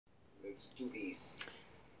Let's do this.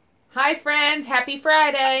 Hi friends, happy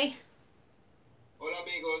Friday. Hola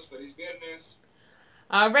amigos, feliz viernes.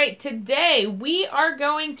 All right, today we are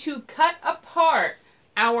going to cut apart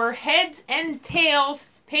our heads and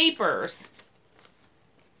tails papers.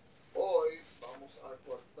 Hoy vamos a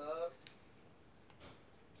cortar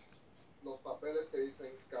los papeles que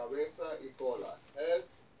dicen cabeza y cola.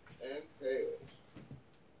 Heads and tails.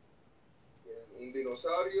 Tienen un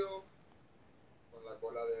dinosaurio con la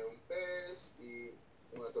cola de un pez y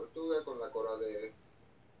una tortuga con la cola de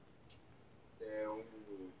un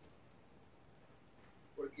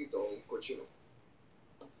puerquito, un cochino.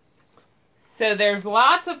 So there's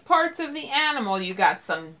lots of parts of the animal. You got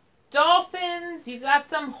some dolphins, you got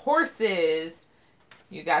some horses,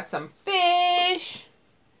 you got some fish.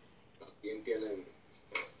 También tienen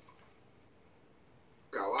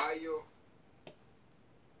caballo,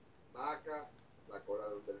 vaca, la cola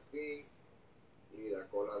de un delfín y la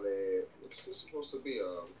cola de, what's this supposed to be?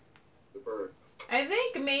 The bird. I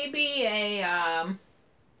think maybe a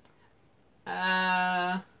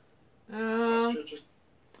Ostrich.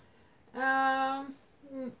 I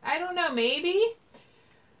don't know, maybe.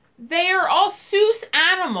 They are all Seuss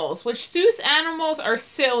animals, which Seuss animals are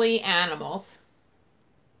silly animals.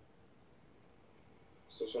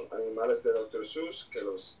 Estos son animales de Dr Seuss, que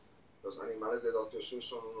los animales de Dr Seuss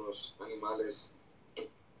son unos animales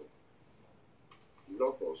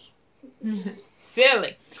locos.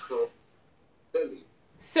 Silly. Silly.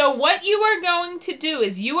 So what you are going to do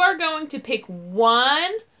is you are going to pick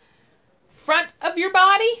one front of your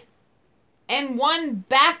body and one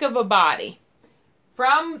back of a body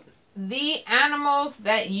from the animals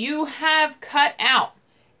that you have cut out.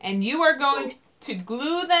 And you are going to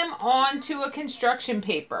glue them onto a construction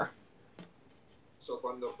paper. So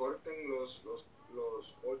cuando corten los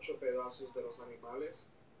 8 pedazos de los animales,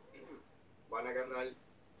 van a agarrar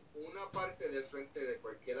una parte del frente de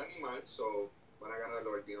cualquier animal. So van a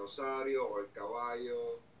agarrarlo el dinosaurio o el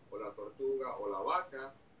caballo o la tortuga o la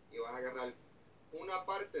vaca y van a agarrar una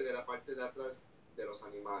parte de la parte de atrás de los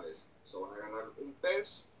animales. So van a agarrar un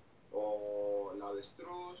pez o la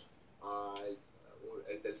avestruz,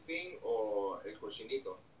 el delfín o el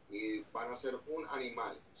cochinito y van a hacer un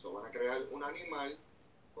animal. So van a crear un animal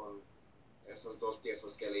con esas dos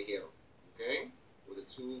piezas que eligieron. Okay? With the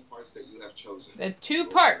 2 parts that you have chosen. The 2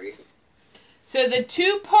 parts. So the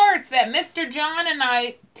 2 parts that Mr. John and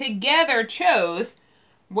I together chose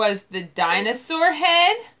was the dinosaur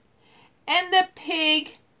head and the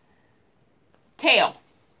pig tail.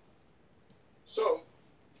 So,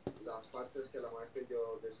 las partes que la maestra y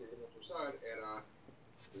yo decidimos usar era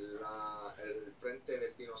el frente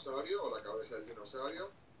del dinosaurio o la cabeza del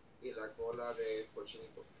dinosaurio y la cola del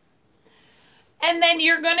cochinito. And then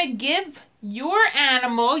you're going to give your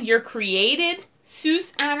animal, your created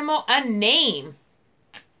Seuss animal, a name.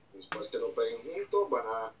 Después que lo peguen juntos, van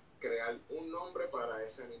a crear un nombre para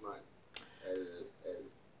ese animal.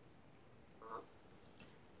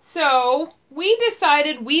 So, we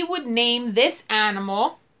decided we would name this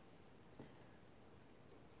animal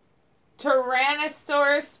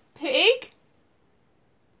Tyrannosaurus pig.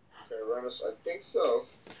 I think so.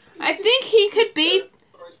 I think he could be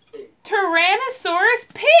Tyrannosaurus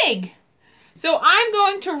pig. So I'm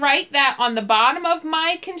going to write that on the bottom of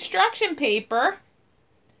my construction paper.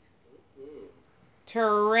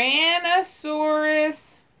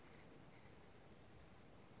 Tyrannosaurus.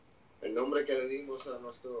 El nombre que le dimos a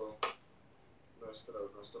nuestro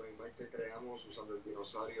animal que creamos usando el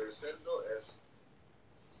dinosaurio de cerdo es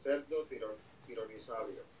cerdo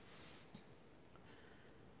tiranosaurio.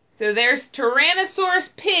 So there's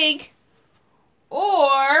Tyrannosaurus pig.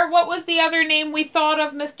 Or what was the other name we thought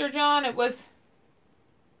of, Mr. John? It was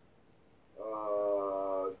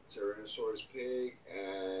Tyrannosaurus pig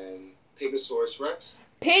and Pegasaurus rex.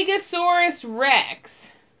 Pegasaurus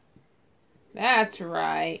rex. That's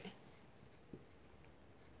right.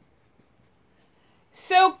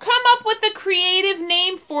 So come up with a creative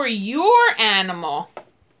name for your animal.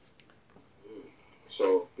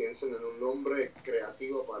 So, piensen en un nombre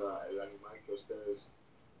creativo para el animal que ustedes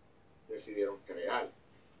decidieron crear.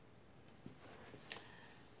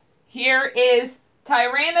 Here is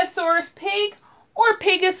Tyrannosaurus pig or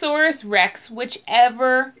Pegasaurus rex,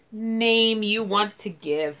 whichever name you want to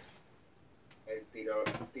give. El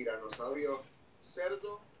tiranosaurio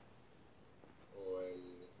cerdo o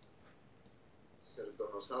el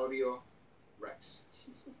cerdonosaurio rex.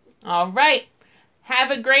 All right.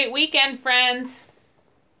 Have a great weekend, friends.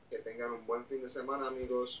 Que tengan un buen fin de semana,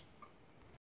 amigos.